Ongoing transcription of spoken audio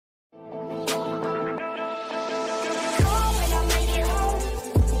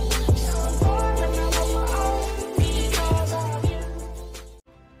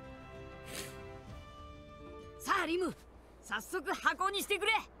してく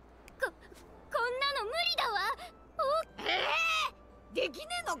れ。こんなの無理だわ。できね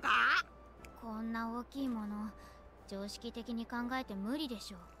えのか。こんな大きいもの常識的に考えて無理で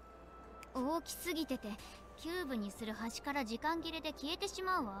しょう。大きすぎててキューブにする端から時間切れで消えてし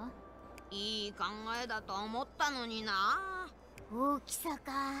まうわ。いい考えだと思ったのにな。大きさ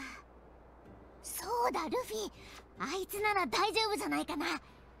か。そうだルフィ、あいつなら大丈夫じゃないかな。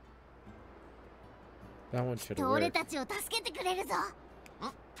きっと俺たちを助けてくれるぞ。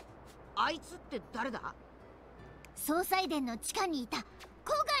あいつって誰だ。総裁殿の地下にいたコ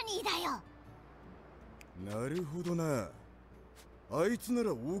ガニーだよ。なるほどな。あいつな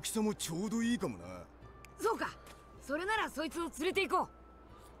ら大きさもちょうどいいかもな。そうか、それならそいつを連れて行こ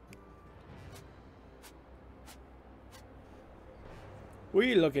う。What are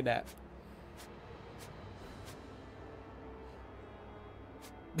you looking at?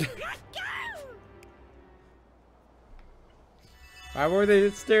 Why were they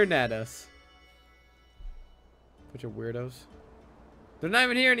staring at us? Bunch of weirdos. They're not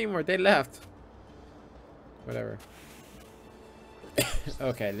even here anymore. They left. Whatever.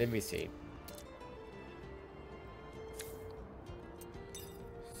 Okay, let me see.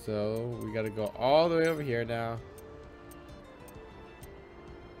 So we gotta go all the way over here now.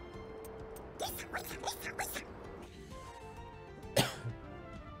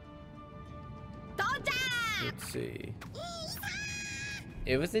 Let's see.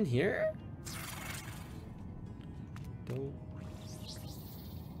 It was in here? Don't.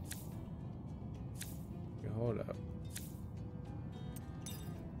 Okay, hold up.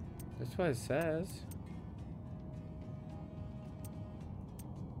 That's what it says.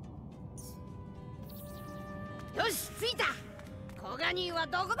 Yoshi, 着いた。コガニーは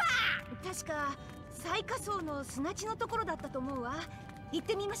どこだ。確か最下層の砂地のところだったと思うわ。行っ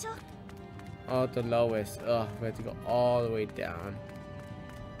てみましょう。Oh, the lowest. Ugh, we have to go all the way down.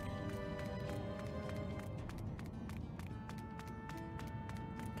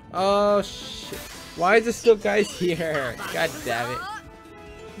 Oh shit. Why is there still guys here? God damn it.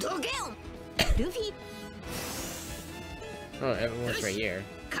 Oh, everyone's right here.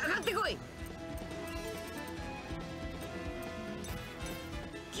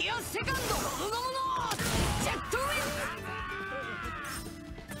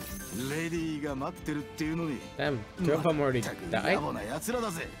 Damn, two of them already died?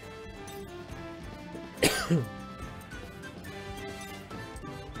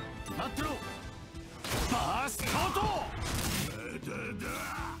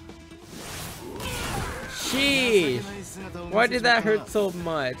 Sheesh! Why did that hurt so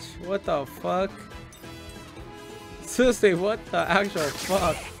much? What the fuck? Seriously, what the actual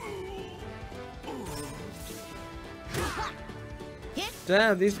fuck?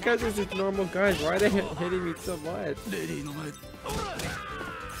 Damn, these guys are just normal guys. Why are they hitting me so much?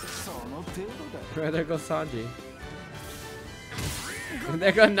 There goes Sanji.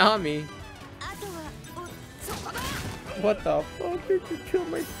 There goes Nami. What the fuck? Did you kill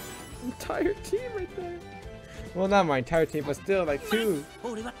my entire team right there? Well, not my entire team, but still, like two.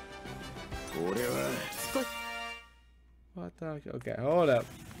 What the? Okay, hold up.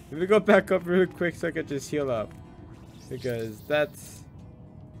 Let me go back up really quick so I can just heal up. Because that's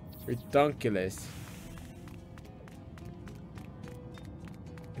ridiculous.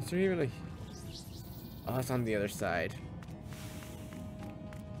 Is there even like... Oh, it's on the other side.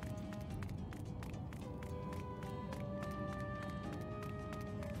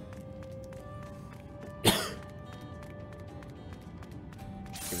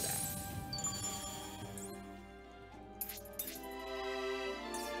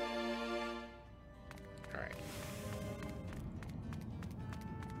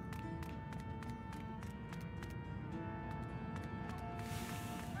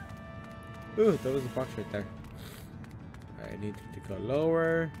 Ooh, there was a box right there. I need to go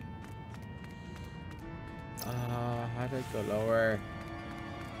lower. How do I go lower?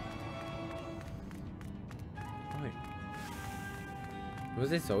 Oh, wait. Was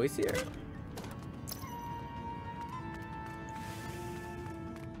this always here?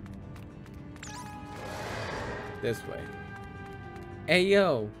 This way. Hey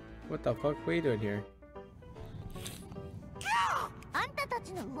yo! What the fuck are you doing here?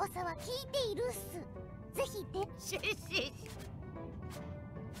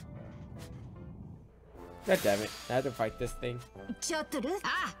 God damn it, I have to fight this thing.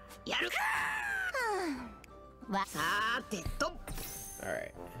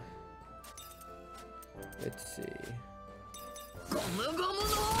 Alright. Let's see. So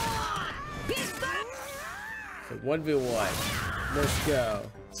 1v1. Let's go.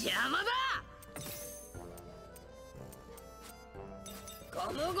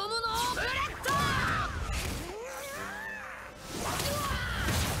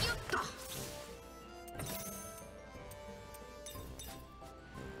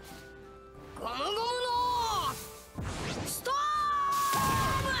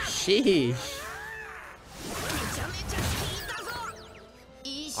 Sheesh.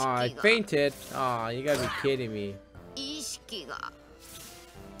 Oh, I fainted. Oh, you gotta be kidding me.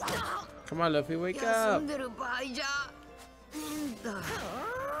 Come on, Luffy, wake up.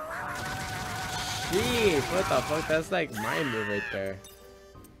 Jeez, what the fuck? That's like my move right there.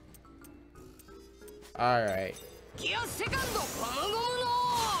 Alright.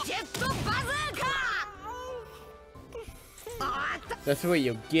 That's what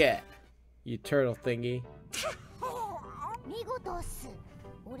you get, you turtle thingy. 見事っす。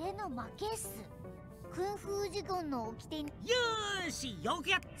俺の負けっす。クンフージゴンの掟に。よーし、よく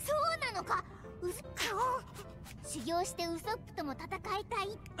やっ。そうなのか。修行してウソップとも戦いた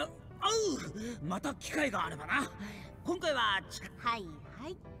い。また機会があればな。今回ははいは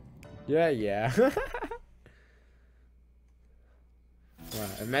い。Yeah, yeah.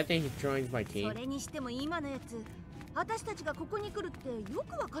 Wow, imagine he joins my team. それにしても今のやつ、私たちがここに来るってよ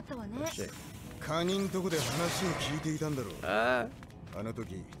くわかったわね。カニんとこで話を聞いていたんだろう。あの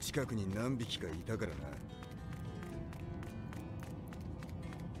時近くに何匹かいたからな。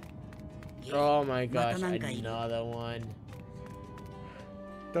Oh my gosh, another one.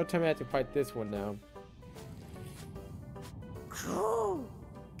 Don't tell me I have to fight this one now.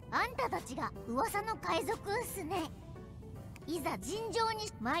 あんたたちが噂の海賊っすね。いざ尋常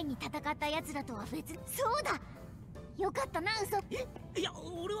に前に戦った奴らとは別。そうだ。よかったな、ウソ。いや、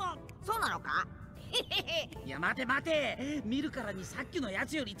俺はそうなのか。いや、待て待て。見るからにさっきのや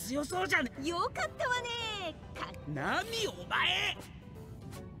つより強そうじゃね。よかったわね。何お前。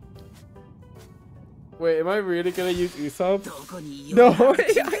 Wait, am I really gonna use Usopp? どこに No, I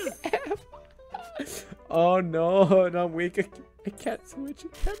am. Oh no, no, I'm weak. I can't switch.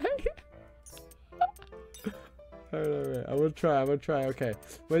 Can I? Alright, I'm gonna try. Okay,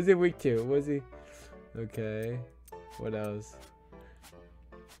 what is he weak to? What is he? Okay, what else?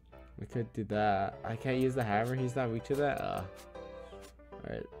 We could do that. I can't use the hammer. He's not weak to that.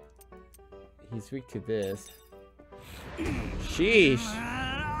 Alright, he's weak to this. Sheesh.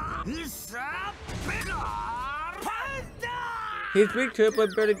 He's weak to it,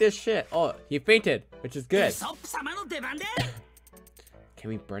 but barely did shit. Oh, he fainted, which is good. Can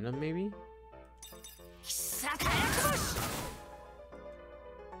we burn him, maybe?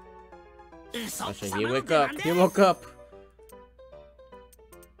 Oh shit, he woke up. He woke up.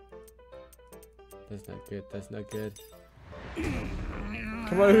 That's not good. That's not good.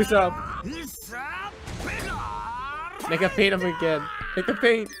 Come on, Usopp. Make a paint him again. Make a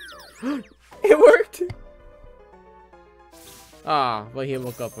paint. It worked. Ah, well, he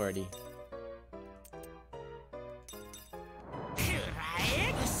woke up already.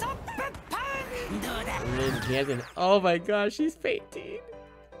 And then he hasn't. Oh my gosh, he's fainting.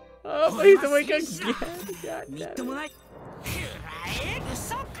 Oh, but he's awake again. God damn it.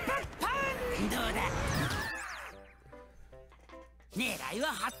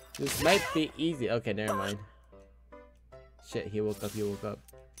 This might be easy. Okay, never mind. Shit, he woke up. He woke up.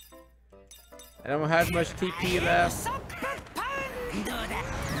 I don't have much TP left. I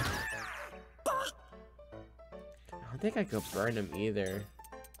don't think I could burn him either.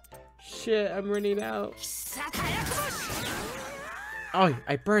 Shit, I'm running out. Oh,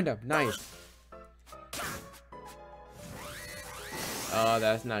 I burned him. Nice. Oh,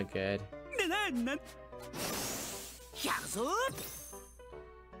 that's not good.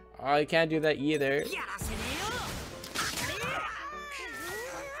 Oh, you can't do that either.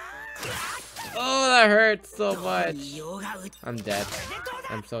 Oh, that hurts so much. I'm dead.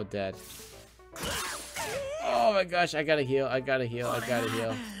 I'm so dead. Oh my gosh, I gotta heal. I gotta heal. I gotta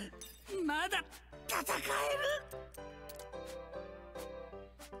heal.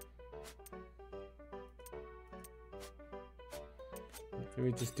 Let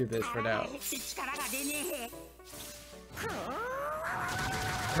me just do this for now.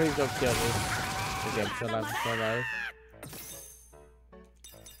 Please don't kill me. Okay, I'm still alive. I'm still alive.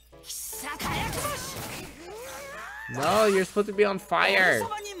 No, you're supposed to be on fire.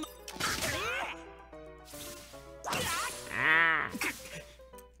 Ah.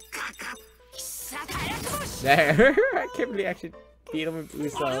 There. I can't believe I actually beat him with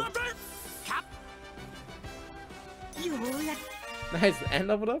Usopp. Nice, and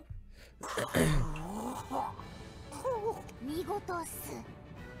leveled up.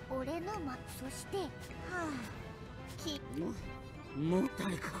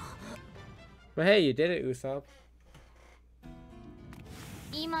 But hey, you did it, Usopp.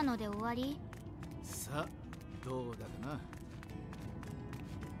 今ので終わり？さあ、どうだかな。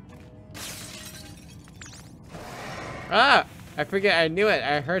Ah! I forget, I knew it.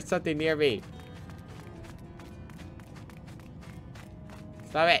 I heard something near me.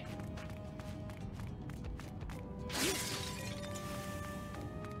 Stop it.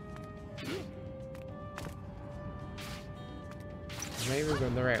 Maybe we're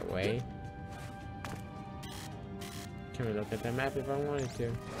going the right way. Can we look at the map if I wanted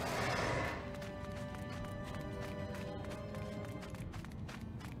to?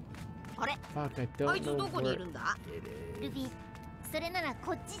 Fuck, I don't know where... ルビー、それなら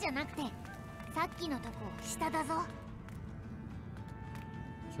こっちじゃなくて、さっきのとこ下だぞ。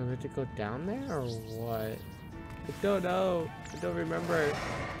So we have to go down there or what? I don't know. I don't remember.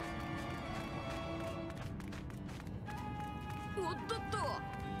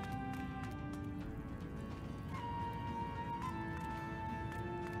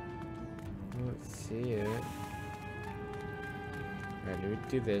 I don't see it. Alright, we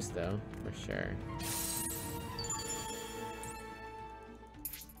do this though, for sure.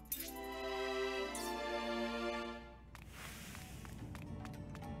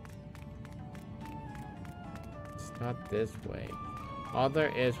 It's not this way. All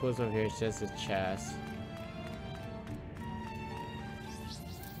there is was over here, it's just a chest.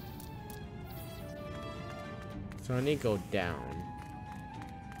 So I need to go down.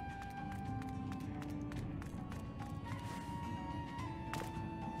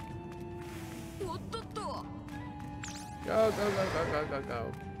 Go, go, go, go, go, go, go.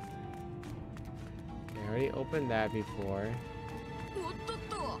 I already opened that before.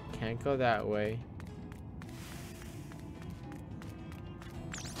 Can't go that way.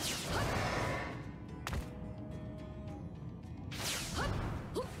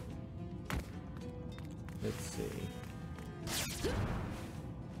 Let's see.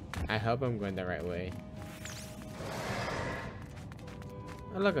 I hope I'm going the right way.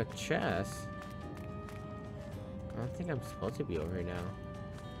 Oh, look, a chest. I don't think I'm supposed to be over here now.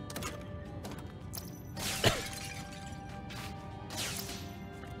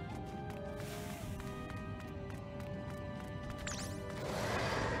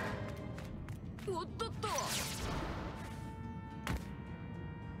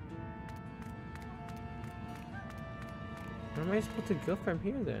 Where am I supposed to go from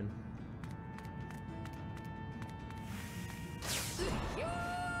here then?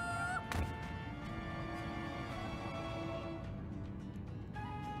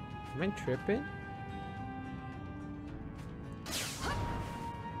 Am I tripping?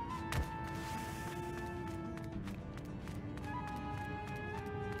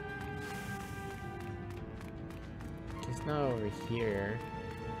 It's not over here.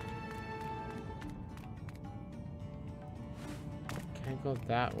 Can't go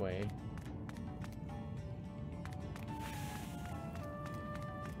that way.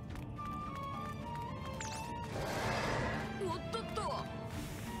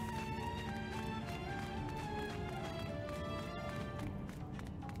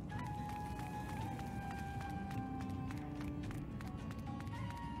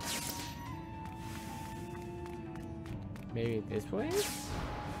 Maybe this way?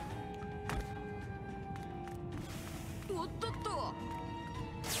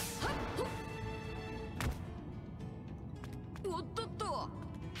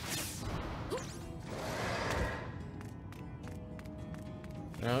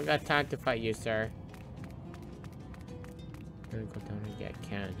 I don't got time to fight you, sir. I'm gonna go down and get a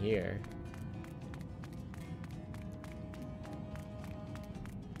can here.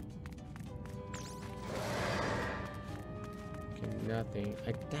 Nothing.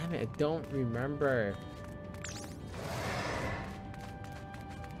 Damn it, I don't remember.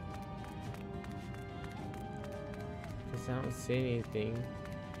 Cause I don't see anything.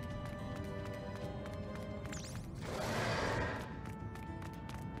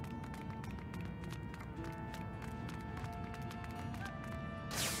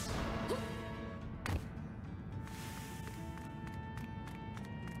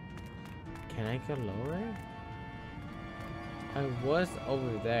 Can I go lower? I was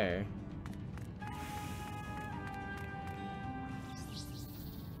over there.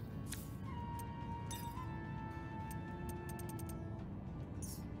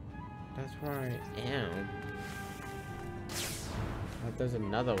 That's where I am. Oh, there's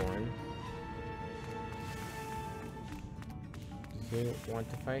another one. Does he want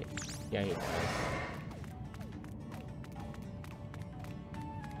to fight? Yeah, he does.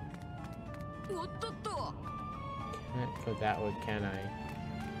 Can't go that way, can I?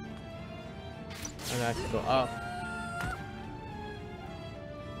 I'm gonna have to go up.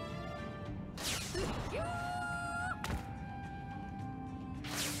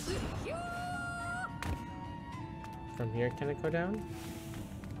 From here, can I go down?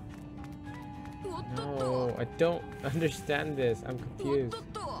 No, I don't understand this. I'm confused.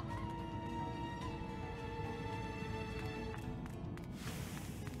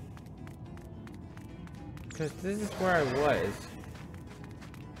 Because this is where I was.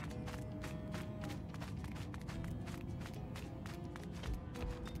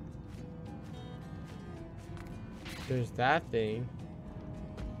 There's that thing.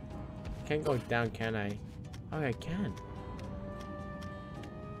 Can't go down, can I? Oh, I can.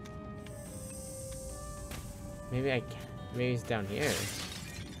 Maybe I can. Maybe it's down here.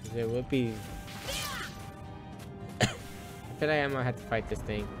 It would be. I feel like I'm gonna have to fight this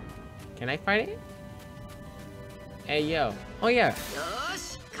thing. Can I fight it? Hey, yo. Oh, yeah.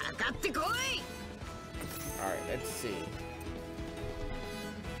 Alright, let's see.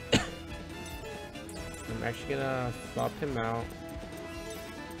 I'm actually gonna swap him out.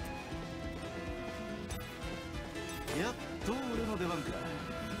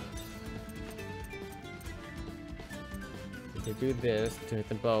 To do this, to hit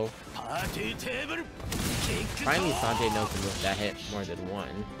them both. Finally, Sanjay knows to move that hit more than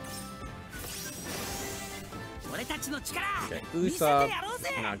one. Okay, Usopp,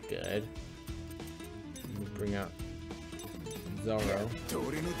 not good. Let me bring out Zoro.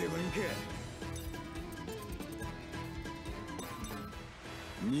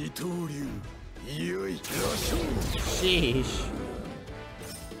 Sheesh.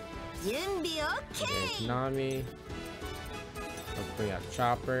 There's Nami. I'll bring out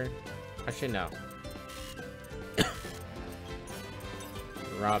Chopper. Actually, no.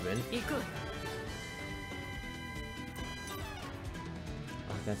 Robin.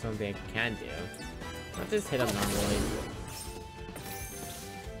 Oh, that's something I can do. I'll just hit him normally.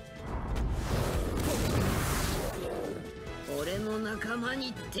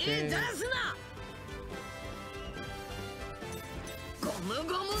 Okay.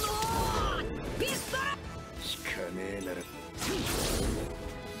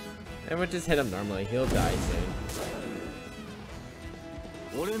 And we'll just hit him normally. He'll die soon.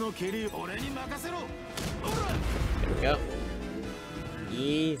 There we go.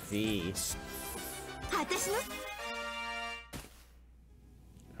 Easy.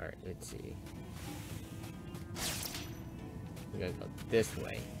 Alright, let's see. We gotta go this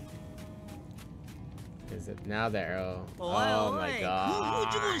way. Is it now the arrow? Oh my god.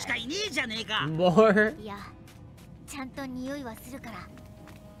 More? いや、ちゃんと匂いはするから。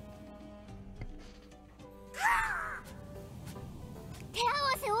手合わ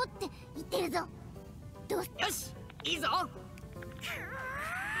せをって言ってるぞ。どう？よし、いいぞ。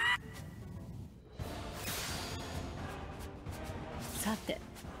さて、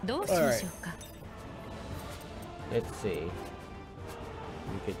どうしましょうか。Let's see.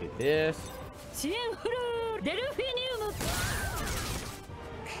 We could do this. 支援フルーデルフィニウム。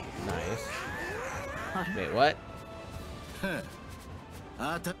Nice. Wait, what?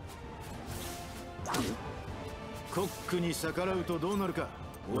 あたコックに逆らうとどうなるか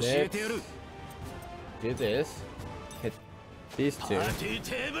教えてやる。Do this. Hit these two.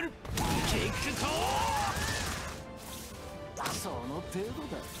 その程度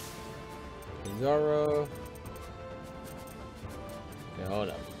だ。 Zoro. Okay, hold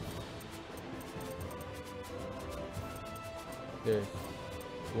up. There's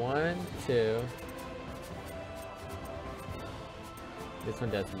 1, 2. This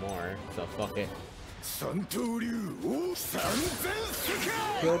one does more, so fuck it.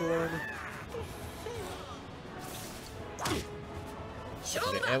 Good one.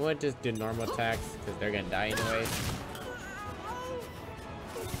 Okay, everyone just do normal attacks because they're gonna die anyway.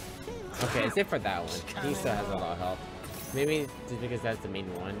 Okay, except for that one. He still has a lot of health. Maybe just because that's the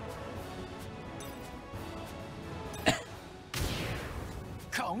main one.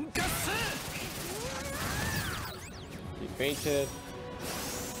 He fainted.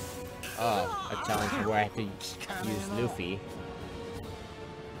 Oh, a challenge where I have to use Luffy.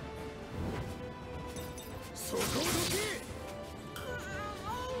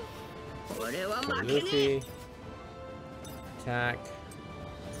 Okay, Luffy. Attack.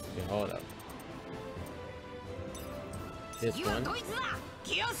 Okay, hold up. This one.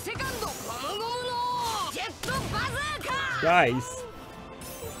 Nice.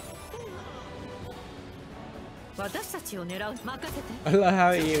 I love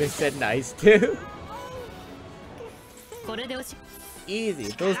how he even said nice too.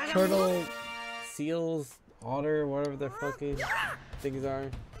 Easy. Those turtle seals, otter, whatever the fucking things are.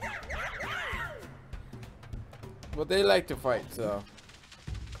 But they like to fight, so.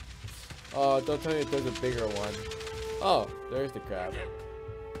 Oh, don't tell me there's a bigger one. Oh, there's the crab.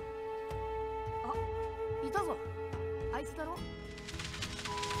 合図だろ。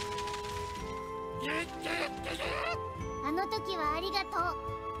あの時はありがと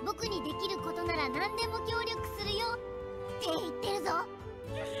う。僕にできることなら何でも協力するよって言ってるぞ。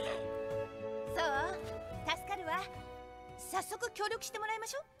そう助かるわ。早速協力してもらいま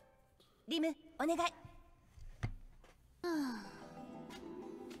しょう。リムお願い。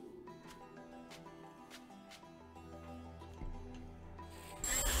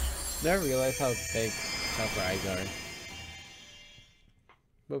Never realized how big Chopper eyes are.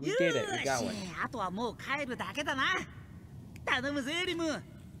 But we did it. We got one. あとはもう帰るだけだな。頼むぜリム。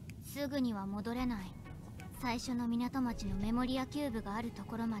すぐには戻れない。最初の港町のメモリアキューブがあると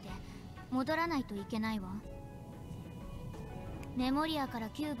ころまで戻らないといけないわ。メモリアから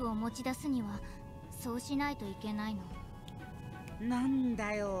キューブを持ち出すにはそうしないといけないの。なん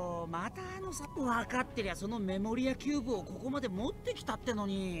だよ、またあのさ。分かってりゃそのメモリアキューブをここまで持ってきたっての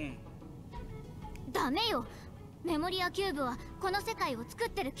に。ダメよ。メモリアキューブはこの世界を作っ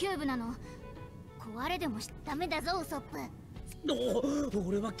てるキューブなの。壊れでもダメだぞウソップ。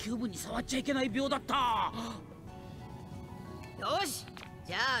俺はキューブに触っちゃいけない病だった。よし、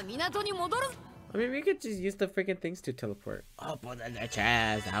じゃあ港に戻る。I mean, we could just use the freaking things to teleport. Oh, put in the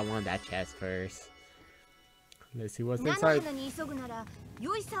chest. I want that chest first. Let's see what's 菜の inside. 花に急ぐなら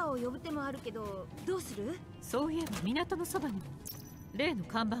良いさを呼ぶ手もあるけど、どうする？そういえば港のそばにも例の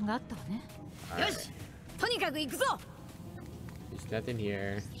看板があったわね。よし、とにかく行くぞ。There's nothing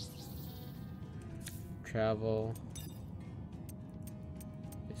here. Travel.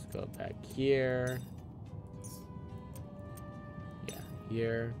 Let's go back here. Yeah,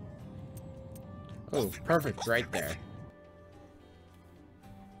 here. Oh, perfect, right there.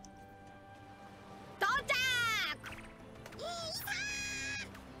 到着。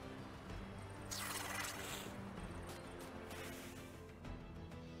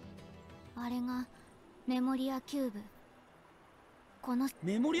あれがメモリアキューブ。この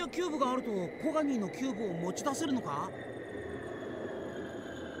メモリアキューブがあるとコガニーのキューブを持ち出せるのか？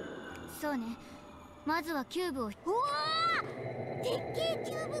そうね。まずはキューブを。うわー！でっけえ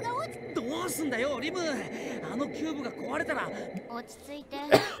キューブが落ち。どうすんだよリム。あのキューブが壊れたら。落ち着いて。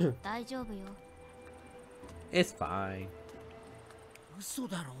大丈夫よ。It's fine. 嘘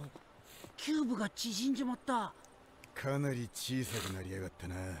だろ。キューブが縮んじまった。かなり小さくなりやがった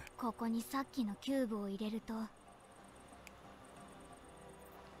な。ここにさっきのキューブを入れると。コ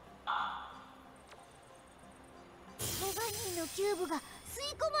ガニーのキューブが吸い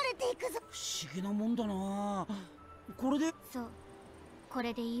込まれていくぞ。不思議なもんだな。これで。そう。こ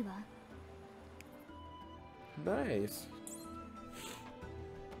れでいいわ。Nice.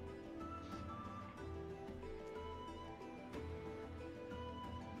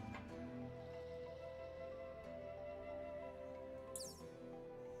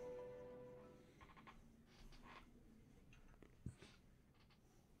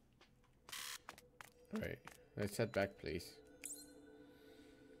 Alright, let's head back, please.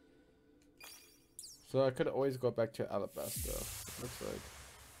 So I could always go back to Alabasta, looks like.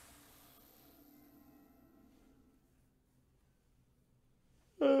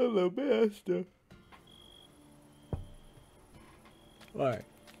 Alabasta. Alright.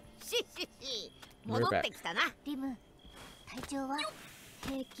 ししし、戻ってきたな。リム、体調は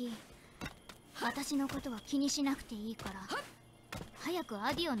平気。私のことは気にしなくていいから。早く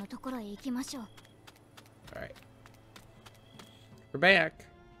アディオのところへ行きましょう。Alright. We're back.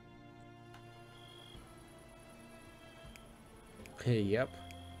 Hey, yep.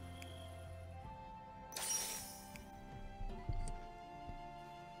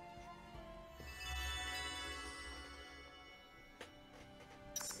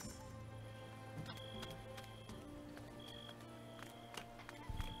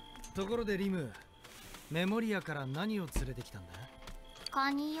 To ところでリム、メモリアから何を連れてきたんだ？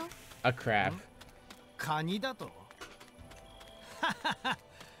カニよ。A crab. カニだと？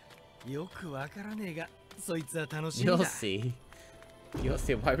よくわからねえが、そいつは楽しみだ。 You'll see. You'll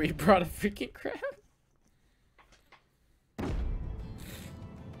see why we brought a freaking crab.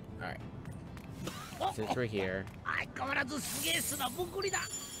 Alright. Since we're here, 相変わらずすげえ砂ぼこりだ。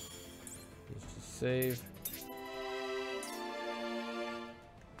 let's just save.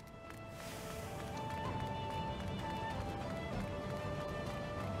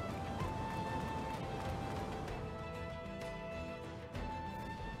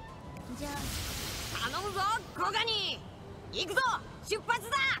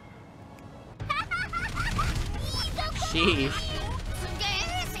 Sheesh.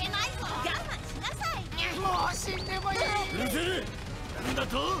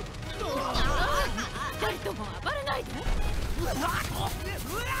 二人とも暴れないで。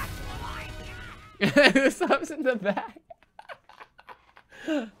 Who stops in the back?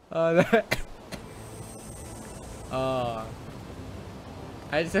 Oh, that. Oh.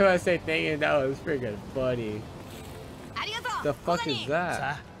 I just want to say thank you. That was freaking funny. The fuck is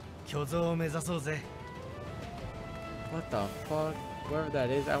that? What the fuck? Whoever that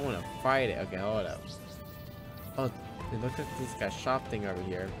is, I want to fight it. Okay, hold up. Oh, look at this guy shop thing over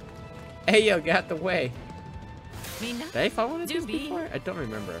here. Hey, yo, get out the way. Did I fight one of these before? I don't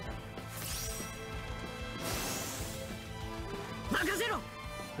remember.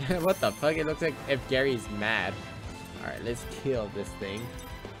 What the fuck? It looks like if Gary's mad. Alright, let's kill this thing.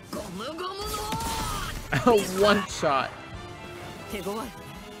 One shot.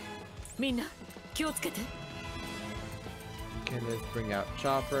 Okay, let's bring out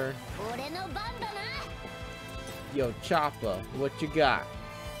Chopper. Yo, Chopper, what you got?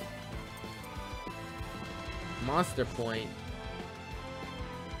 Monster Point.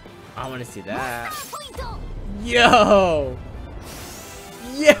 I want to see that. Yo!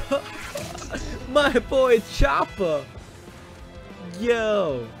 Yo! My boy Chopper!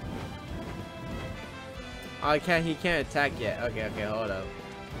 Yo! Oh, he can't attack yet. Okay, hold up.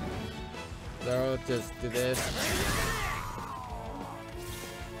 So just do this.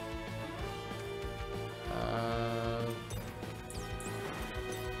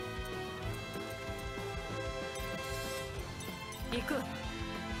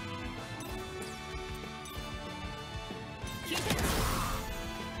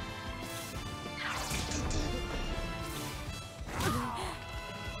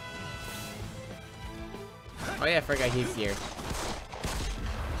 Oh yeah, I forgot he's here.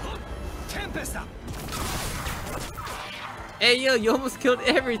 Hey yo, you almost killed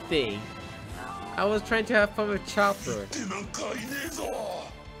everything. I was trying to have fun with Chopper.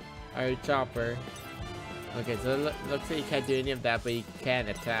 Alright, Chopper. Okay, so it looks like you can't do any of that, but you can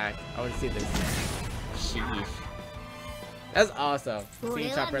attack. I want to see this. Sheesh. That's awesome.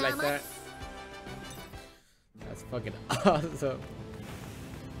 Seeing Chopper like that. That's fucking awesome.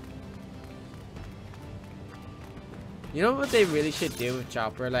 You know what they really should do with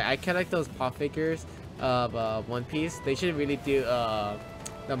Chopper? Like, I collect those pop figures of One Piece. They should really do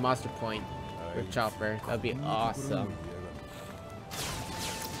the Monster Point with Chopper. That'd be awesome.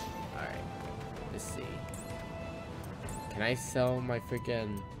 Alright, let's see. Can I sell my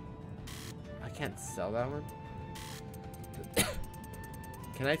freaking... I can't sell that one?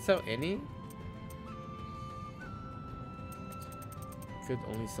 Can I sell any? Could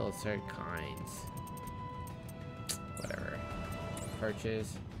only sell certain kinds. Whatever.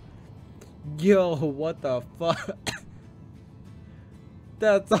 Purchase. Yo, what the fuck?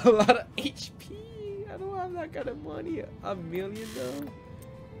 That's a lot of HP. I don't have that kind of money. A million though?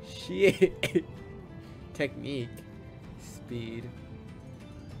 Shit. Technique. Speed.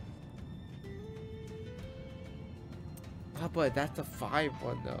 Oh, but that's a 5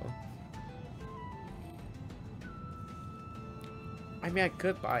 one though. I mean, I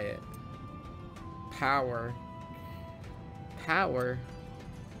could buy it. Power. Power.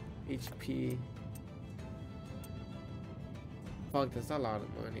 HP. Fuck, that's a lot of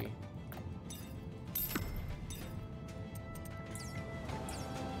money.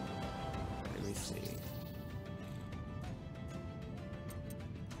 Let me see.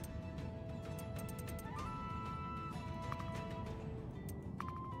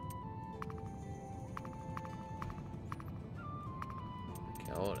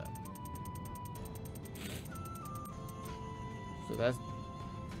 Okay, hold up. So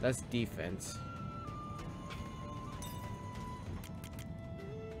that's defense.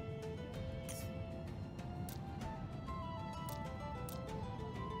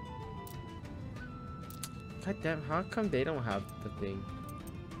 God damn, how come they don't have the thing?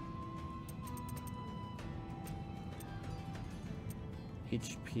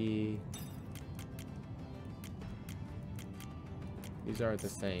 HP. These are the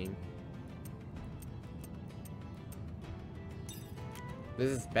same.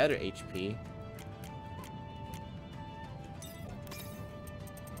 This is better HP.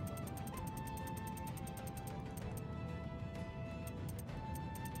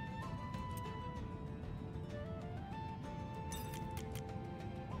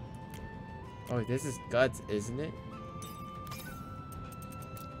 Oh, this is guts, isn't it?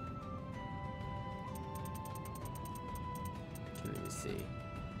 Let me see.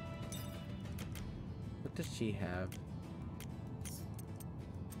 What does she have?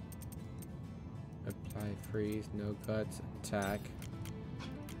 Apply freeze, no guts, attack.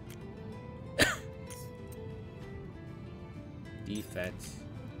 Defense.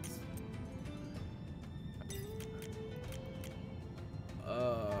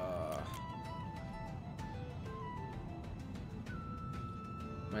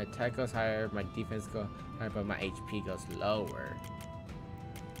 My attack goes higher, my defense goes higher, but my HP goes lower.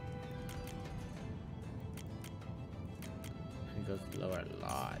 It goes lower a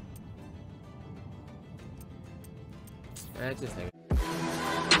lot. I just think